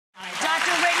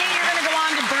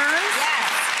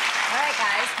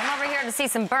over here to see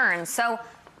some burns. So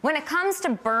when it comes to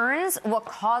burns, what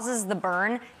causes the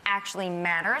burn actually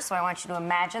matters. So I want you to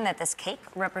imagine that this cake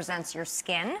represents your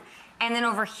skin. And then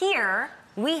over here,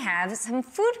 we have some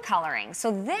food coloring.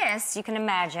 So this, you can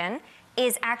imagine,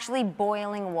 is actually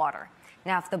boiling water.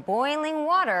 Now, if the boiling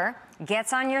water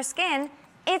gets on your skin,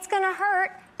 it's gonna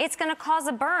hurt, it's gonna cause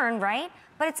a burn, right?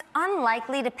 But it's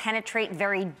unlikely to penetrate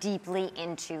very deeply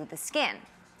into the skin.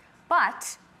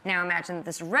 But now imagine that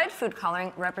this red food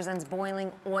coloring represents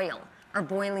boiling oil or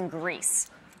boiling grease.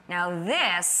 Now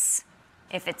this,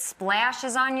 if it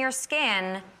splashes on your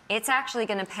skin, it's actually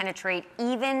gonna penetrate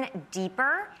even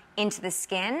deeper into the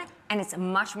skin, and it's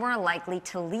much more likely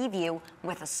to leave you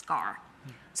with a scar.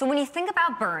 So when you think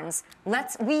about burns,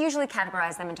 we usually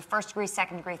categorize them into first degree,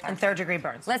 second degree, and third degree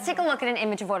burns. Let's take a look at an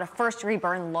image of what a first degree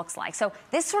burn looks like. So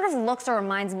this sort of looks or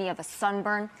reminds me of a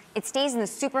sunburn. It stays in the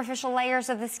superficial layers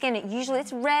of the skin.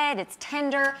 It's red, it's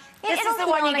tender. This is the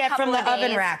one you get from the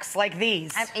oven racks, like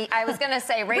these. I was gonna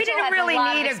say, Rachel we didn't really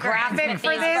need a graphic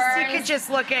for this. You could just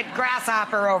look at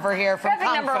grasshopper over here from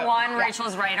graphic number one,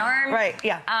 Rachel's right arm. Right,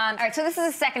 yeah. All right, so this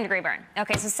is a second degree burn.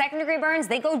 Okay, so second degree burns,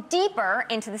 they go deeper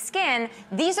into the skin.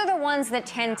 These are the ones that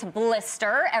tend to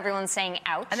blister. Everyone's saying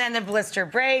ouch. And then the blister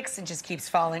breaks and just keeps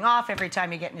falling off every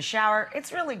time you get in the shower.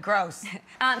 It's really gross.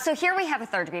 So here we have a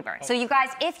third degree burn. So you guys,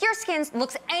 if your skin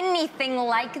looks anything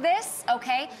like this,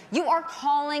 okay, you are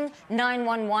calling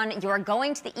 911. You are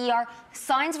going to the ER.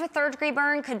 Signs of a third degree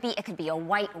burn could be a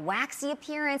white waxy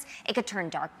appearance. It could turn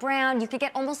dark brown. You could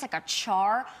get almost like a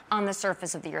char on the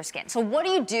surface of your skin. So what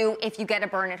do you do if you get a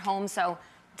burn at home? So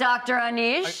Dr.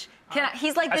 Anish,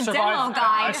 he's like the demo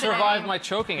guy. I survived my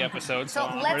choking episode, so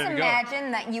I'm let's ready to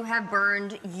imagine that you have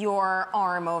burned your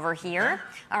arm over here.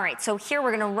 All right, so here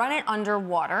we're gonna run it under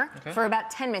water for about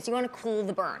 10 minutes. You wanna cool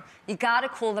the burn. You gotta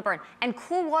cool the burn. And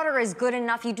cool water is good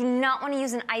enough. You do not wanna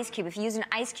use an ice cube. If you use an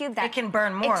ice cube, that it can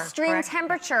burn more. Extreme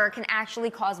temperature can actually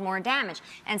cause more damage.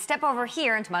 And step over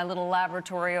here into my little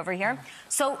laboratory over here.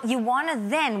 So you wanna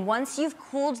then, once you've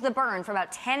cooled the burn for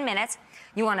about 10 minutes,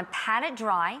 you wanna pat it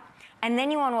dry, and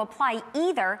then you want to apply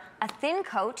either a thin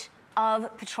coat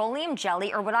of petroleum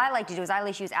jelly, or what I like to do is I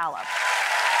like to use aloe.